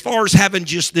 But as far as having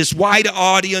just this wide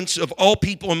audience of all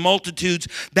people and multitudes,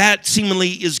 that seemingly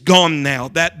is gone now.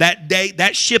 That day,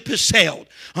 that ship has sailed.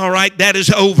 All right, that is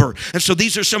over. And so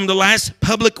these are some of the last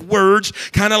public words,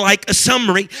 kind of like a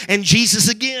summary. And Jesus,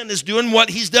 again, is doing what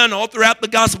he's done all throughout the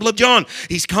Gospel of John.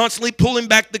 He's constantly pulling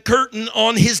back the curtain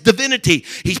on his divinity.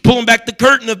 He's pulling back the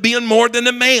curtain of being more than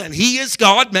a man. He is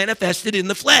God manifested in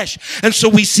the flesh. And so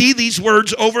we see these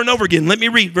words over and over again. Let me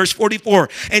read verse 44.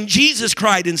 And Jesus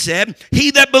cried and said,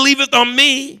 he that believeth on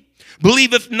me,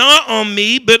 believeth not on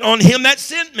me, but on him that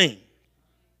sent me.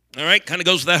 All right, kind of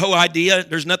goes to that whole idea.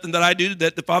 There's nothing that I do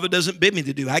that the Father doesn't bid me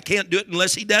to do. I can't do it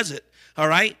unless he does it. All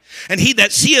right? And he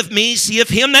that seeth me, seeth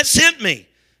him that sent me.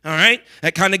 All right?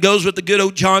 That kind of goes with the good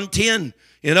old John 10.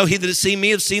 You know, he that has seen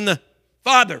me has seen the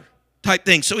Father type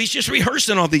thing. So he's just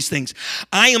rehearsing all these things.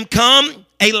 I am come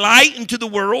a light into the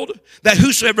world, that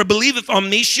whosoever believeth on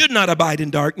me should not abide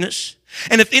in darkness.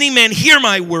 And if any man hear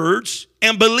my words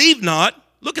and believe not,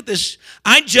 look at this,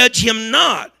 I judge him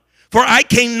not. For I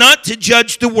came not to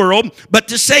judge the world, but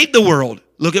to save the world.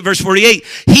 Look at verse 48.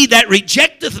 He that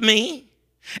rejecteth me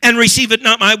and receiveth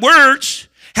not my words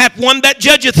hath one that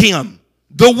judgeth him.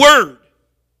 The word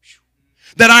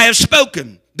that I have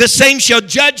spoken, the same shall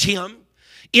judge him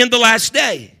in the last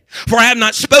day. For I have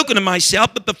not spoken of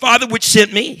myself, but the Father which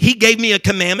sent me, he gave me a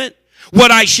commandment,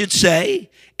 what I should say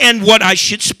and what I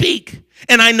should speak.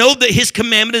 And I know that his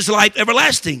commandment is life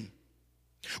everlasting.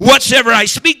 Whatsoever I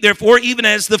speak, therefore, even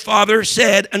as the Father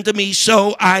said unto me,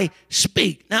 so I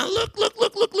speak. Now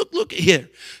look here.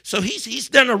 So he's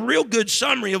done a real good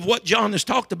summary of what John has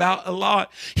talked about a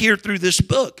lot here through this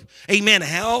book. Amen.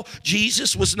 How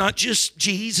Jesus was not just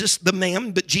Jesus the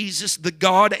man, but Jesus the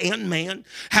God and man.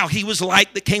 How he was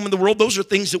light that came in the world. Those are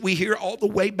things that we hear all the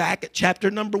way back at chapter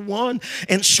number 1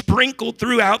 and sprinkled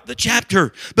throughout the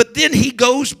chapter. But then he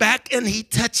goes back and he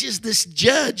touches this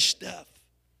judge stuff.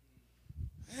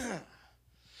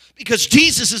 Because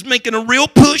Jesus is making a real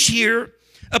push here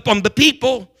upon the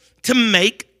people to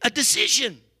make a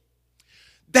decision.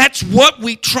 That's what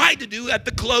we try to do at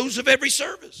the close of every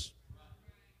service.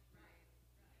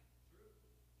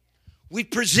 We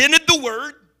presented the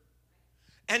word,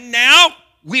 and now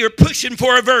we are pushing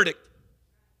for a verdict.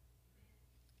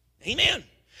 Amen.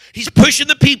 He's pushing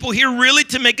the people here really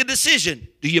to make a decision.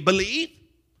 Do you believe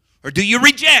or do you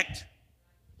reject?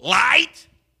 Light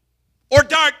or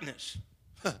darkness?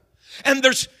 And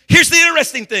here's the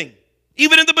interesting thing,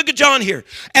 even in the book of John here,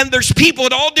 and there's people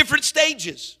at all different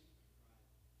stages.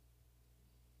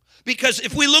 Because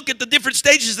if we look at the different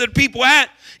stages that people at,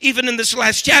 even in this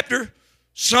last chapter,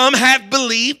 some have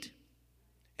believed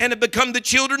and have become the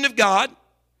children of God.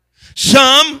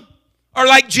 Some are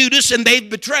like Judas and they've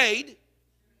betrayed.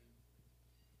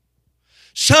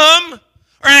 Some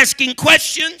are asking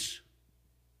questions,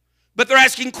 but they're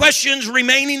asking questions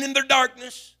remaining in their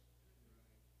darkness.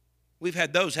 We've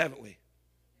had those, haven't we?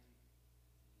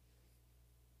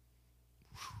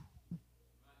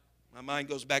 My mind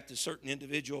goes back to a certain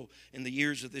individual in the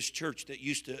years of this church that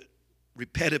used to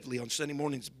repetitively on Sunday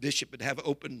mornings, bishop would have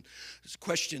open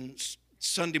questions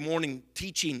Sunday morning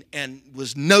teaching and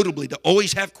was notably to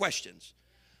always have questions,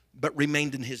 but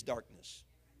remained in his darkness.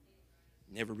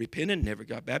 Never repented, never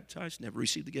got baptized, never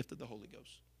received the gift of the Holy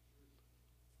Ghost.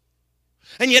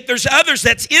 And yet there's others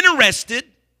that's interested.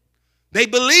 They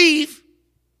believe,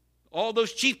 all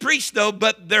those chief priests though,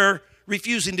 but they're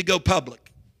refusing to go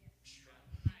public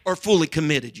or fully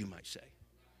committed, you might say.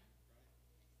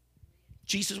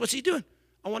 Jesus, what's he doing?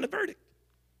 I want a verdict.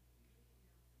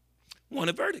 I want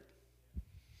a verdict.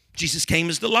 Jesus came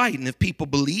as the light, and if people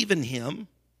believe in him,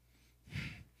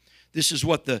 this is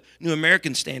what the New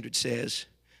American Standard says.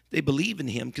 They believe in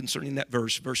him concerning that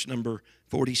verse number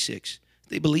 46.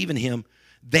 They believe in him,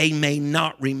 they may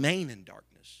not remain in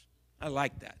darkness. I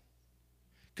like that.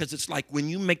 Because it's like when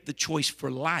you make the choice for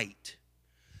light,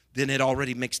 then it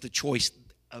already makes the choice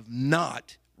of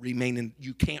not remaining.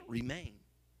 You can't remain.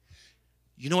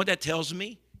 You know what that tells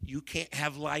me? You can't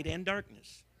have light and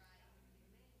darkness.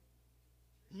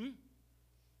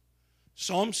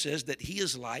 Psalm says that he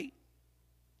is light,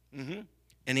 and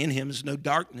in him is no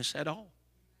darkness at all.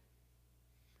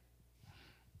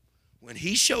 When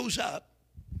he shows up,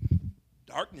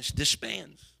 darkness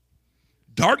disbands.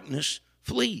 Darkness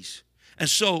flees. And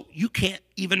so you can't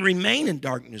even remain in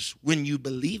darkness when you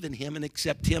believe in him and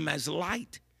accept him as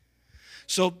light.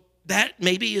 So that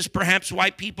maybe is perhaps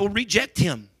why people reject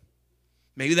him.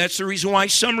 Maybe that's the reason why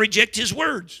some reject his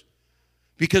words,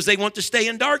 because they want to stay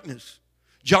in darkness.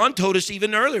 John told us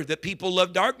even earlier that people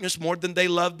love darkness more than they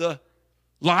love the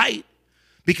light,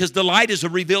 because the light is a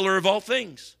revealer of all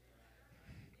things.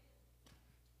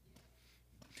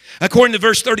 According to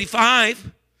verse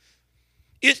 35,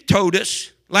 it told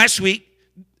us last week,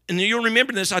 and you'll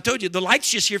remember this, I told you, the light's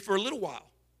just here for a little while.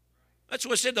 That's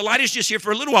what I said. The light is just here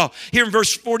for a little while. Here in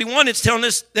verse 41, it's telling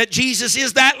us that Jesus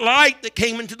is that light that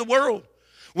came into the world.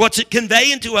 What's it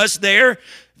conveying to us there?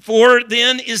 For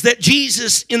then is that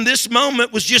Jesus in this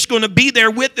moment was just going to be there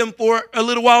with them for a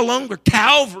little while longer.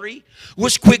 Calvary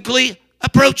was quickly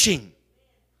approaching.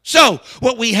 So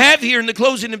what we have here in the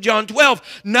closing of John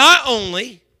 12, not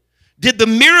only did the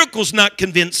miracles not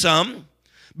convince some,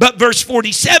 but verse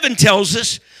 47 tells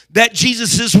us that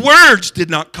Jesus' words did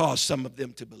not cause some of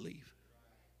them to believe.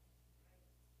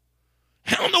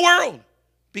 How in the world?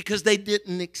 Because they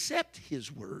didn't accept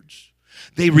his words.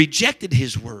 They rejected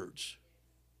his words.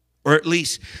 Or at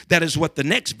least that is what the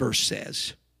next verse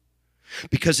says.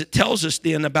 Because it tells us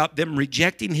then about them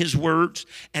rejecting his words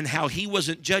and how he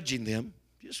wasn't judging them.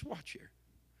 Just watch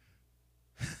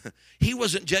here. He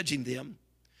wasn't judging them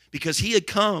because he had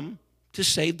come to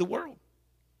save the world.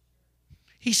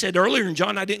 He said earlier in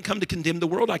John, I didn't come to condemn the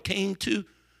world. I came to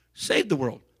save the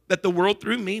world, that the world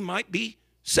through me might be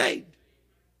saved.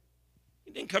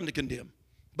 He didn't come to condemn.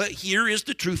 But here is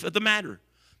the truth of the matter.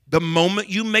 The moment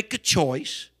you make a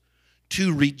choice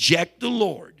to reject the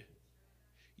Lord,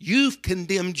 you've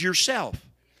condemned yourself.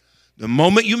 The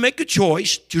moment you make a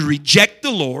choice to reject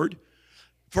the Lord,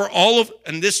 for all of,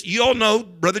 and this, you all know,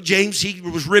 Brother James, he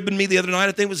was ribbing me the other night.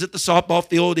 I think it was at the softball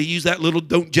field. He used that little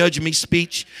don't judge me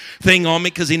speech thing on me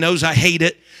because he knows I hate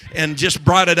it, and just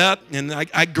brought it up. And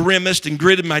I grimaced and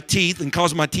gritted my teeth and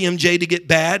caused my TMJ to get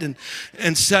bad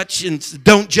and such. And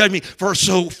don't judge me.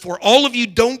 For all of you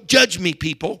don't judge me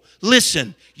people,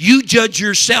 listen, you judge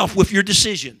yourself with your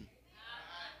decision.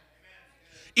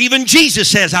 Even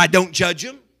Jesus says, I don't judge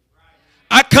them.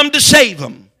 I come to save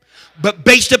them. But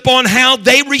based upon how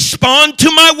they respond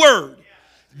to my word,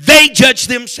 they judge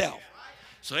themselves.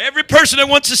 So every person that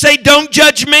wants to say, don't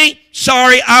judge me,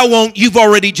 sorry, I won't. You've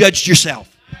already judged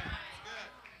yourself.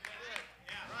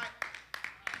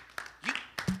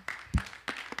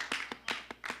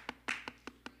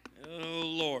 Oh,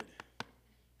 Lord.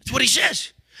 That's what he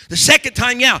says. The second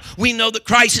time, we know that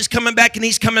Christ is coming back, and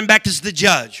he's coming back as the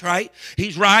judge, right?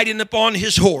 He's riding upon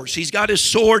his horse. He's got his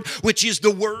sword, which is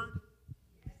the word.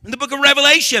 In the book of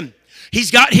Revelation, he's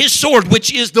got his sword,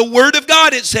 which is the word of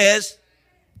God, it says.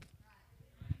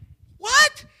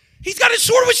 What? He's got his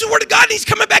sword, which is the word of God, and he's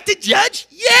coming back to judge?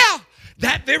 Yeah.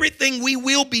 That very thing we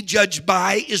will be judged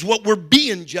by is what we're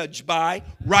being judged by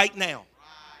right now.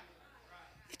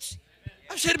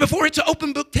 I've said it before, it's an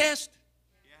open book test.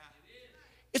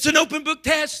 It's an open book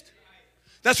test.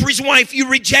 That's the reason why if you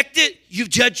reject it, you've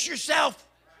judged yourself.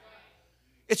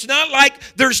 It's not like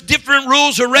there's different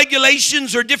rules or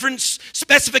regulations or different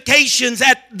specifications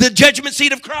at the judgment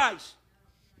seat of Christ.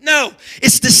 No,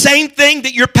 it's the same thing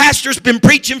that your pastor's been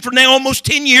preaching for now almost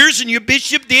 10 years and your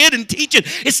bishop did and teaching.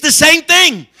 It's the same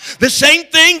thing. The same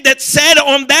thing that's said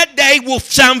on that day will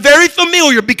sound very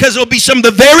familiar because it'll be some of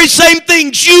the very same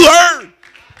things you heard.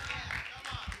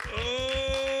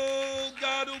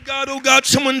 Oh God,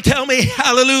 someone tell me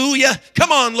hallelujah.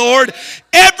 Come on, Lord.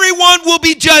 Everyone will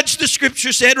be judged, the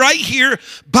scripture said right here,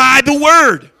 by the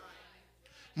word.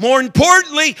 More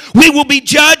importantly, we will be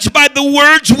judged by the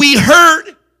words we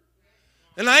heard.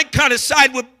 And I kind of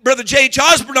side with Brother J.H.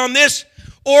 Osborne on this,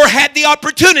 or had the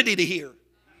opportunity to hear.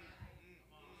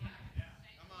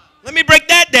 Let me break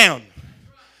that down.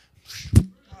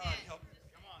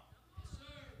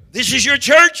 This is your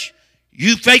church.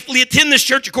 You faithfully attend this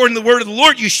church according to the word of the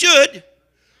Lord. You should.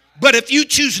 But if you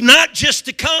choose not just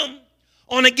to come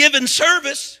on a given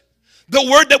service, the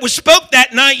word that was spoke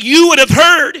that night you would have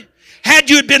heard, had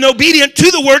you been obedient to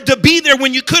the word to be there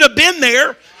when you could have been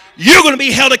there, you're going to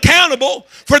be held accountable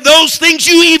for those things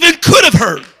you even could have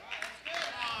heard.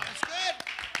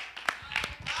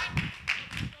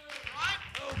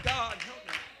 Oh God, help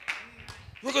me.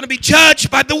 We're going to be judged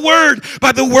by the word,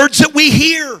 by the words that we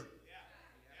hear.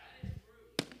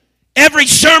 Every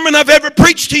sermon I've ever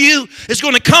preached to you is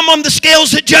going to come on the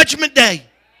scales at Judgment Day.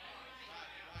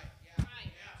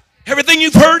 Everything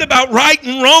you've heard about right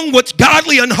and wrong, what's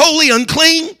godly, unholy,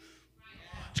 unclean,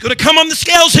 it's going to come on the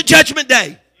scales at Judgment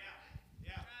Day.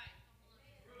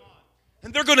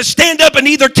 And they're going to stand up and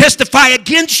either testify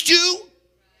against you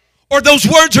or those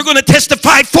words are going to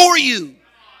testify for you.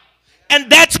 And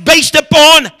that's based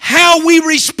upon how we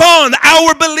respond,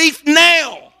 our belief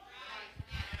now.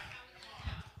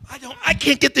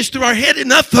 can't get this through our head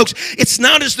enough, folks. It's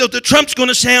not as though the trump's going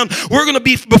to sound. We're going to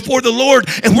be before the Lord,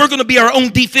 and we're going to be our own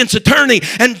defense attorney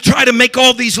and try to make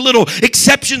all these little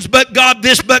exceptions, but God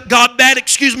this, but God that,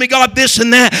 excuse me, God this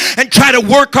and that, and try to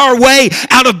work our way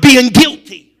out of being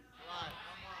guilty.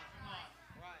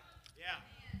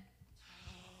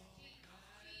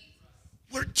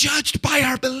 We're judged by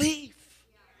our belief.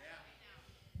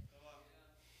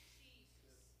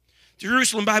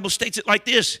 Jerusalem Bible states it like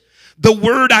this: the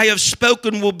word I have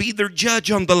spoken will be their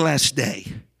judge on the last day.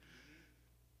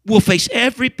 We'll face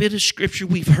every bit of scripture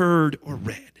we've heard or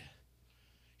read.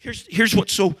 Here's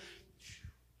what's so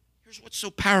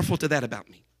powerful to that about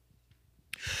me.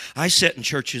 I sit in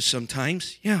churches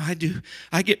sometimes. Yeah, I do.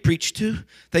 I get preached to.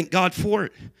 Thank God for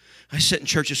it. I sit in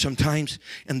churches sometimes,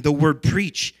 and the word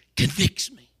preach convicts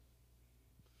me,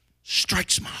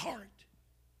 strikes my heart.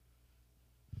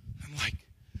 I'm like,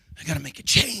 I got to make a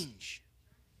change.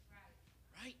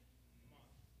 Right? Oh,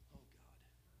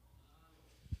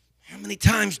 God. How many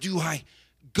times do I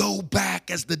go back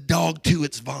as the dog to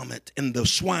its vomit and the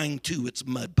swine to its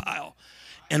mud pile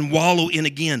and wallow in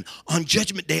again? On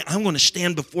Judgment Day, I'm going to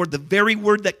stand before the very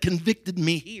word that convicted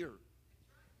me here.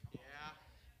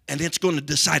 And it's going to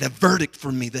decide a verdict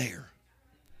for me there.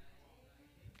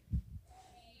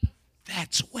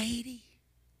 That's weighty.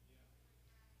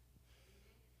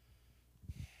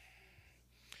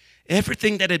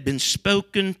 Everything that had been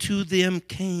spoken to them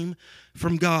came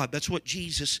from God. That's what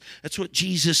Jesus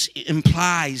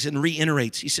implies and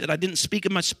reiterates. He said, I didn't speak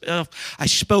of myself. I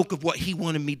spoke of what he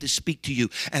wanted me to speak to you.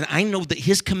 And I know that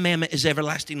his commandment is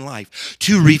everlasting life.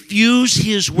 To refuse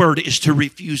his word is to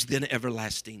refuse then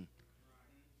everlasting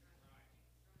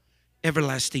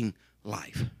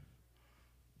life.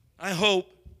 I hope,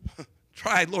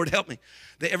 try, Lord help me,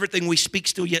 that everything we speak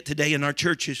still yet today in our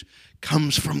churches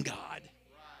comes from God.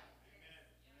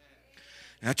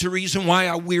 That's the reason why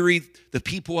I weary the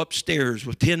people upstairs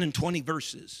with 10 and 20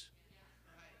 verses.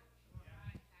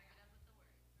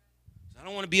 I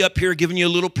don't want to be up here giving you a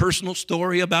little personal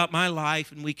story about my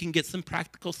life and we can get some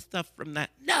practical stuff from that.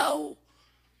 No.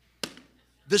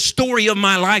 The story of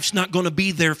my life's not going to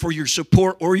be there for your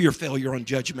support or your failure on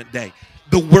Judgment Day.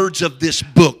 The words of this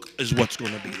book is what's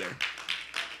going to be there.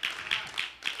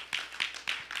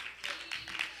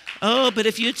 Oh, but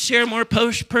if you'd share more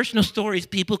personal stories,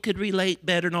 people could relate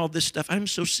better and all this stuff. I'm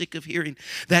so sick of hearing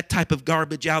that type of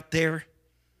garbage out there.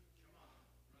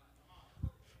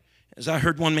 As I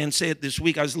heard one man say it this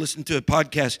week, I was listening to a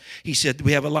podcast. He said,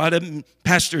 we have a lot of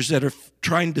pastors that are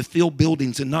trying to fill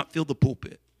buildings and not fill the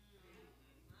pulpit.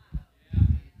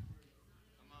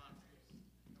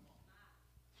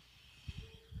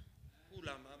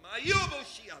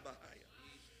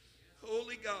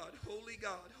 Holy God, holy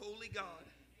God, holy God.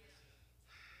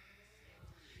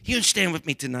 You can stand with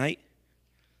me tonight.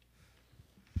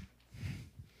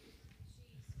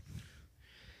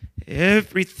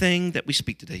 Everything that we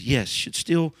speak today, yes, should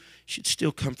still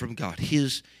come from God.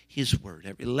 His word.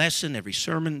 Every lesson, every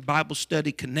sermon, Bible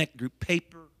study, connect group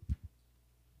paper.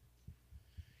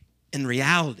 In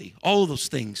reality, all of those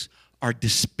things are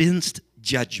dispensed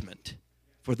judgment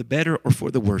for the better or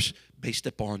for the worse based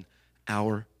upon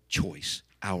our choice,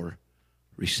 our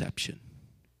reception.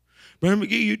 Brother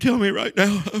McGee, you tell me right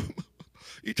now.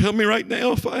 You tell me right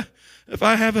now if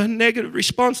I have a negative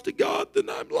response to God, then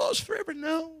I'm lost forever.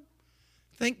 No.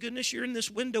 Thank goodness you're in this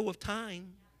window of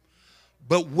time.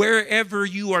 But wherever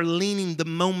you are leaning the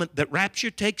moment that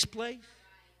rapture takes place,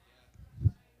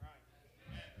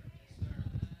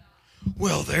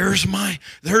 well, there's my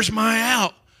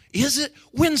out. Is it?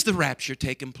 When's the rapture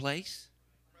taking place?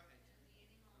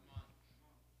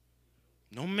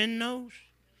 No man knows.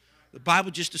 The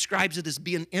Bible just describes it as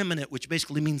being imminent, which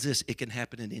basically means this: it can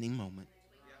happen at any moment.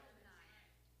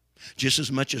 Just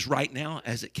as much as right now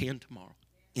as it can tomorrow.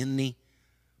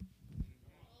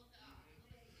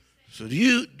 So do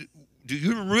you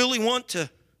really want to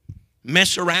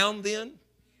mess around then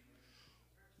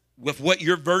with what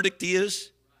your verdict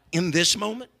is in this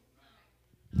moment?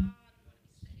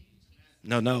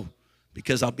 No,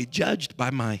 because I'll be judged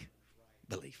by my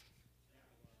belief.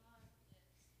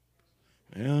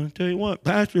 Well, I'll tell you what,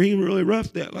 Pastor, he really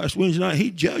roughed that last Wednesday night.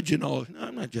 He's judging all. No,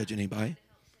 I'm not judging anybody.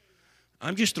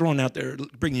 I'm just throwing out there,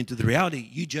 bringing you to the reality.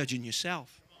 You judging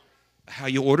yourself. How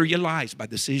you order your lives, by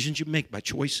decisions you make, by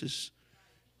choices.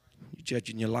 You're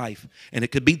judging your life. And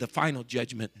it could be the final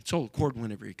judgment. It's all accord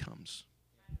whenever he comes.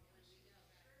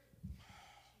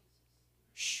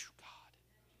 God.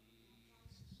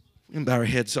 We can bow our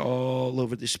heads all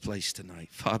over this place tonight.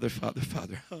 Father, Father,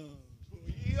 Father.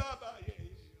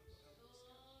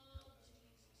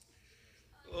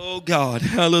 Oh God,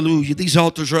 hallelujah. These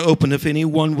altars are open if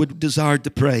anyone would desire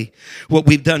to pray. What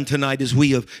we've done tonight is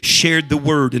we have shared the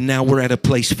word, and now we're at a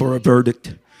place for a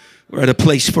verdict. We're at a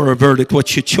place for a verdict.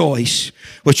 What's your choice?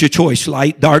 What's your choice?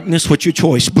 Light, darkness? What's your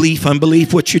choice? Belief,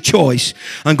 unbelief? What's your choice?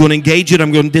 I'm going to engage it.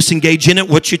 I'm going to disengage in it.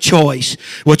 What's your choice?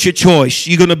 What's your choice?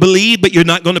 You're going to believe, but you're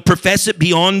not going to profess it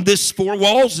beyond this four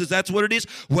walls? Is that what it is?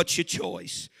 What's your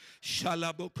choice?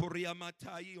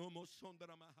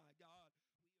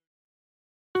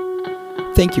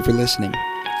 Thank you for listening.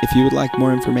 If you would like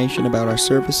more information about our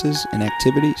services and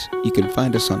activities, you can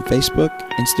find us on Facebook,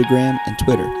 Instagram, and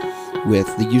Twitter with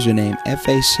the username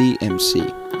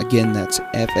FACMC. Again, that's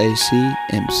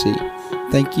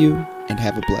FACMC. Thank you, and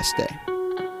have a blessed day.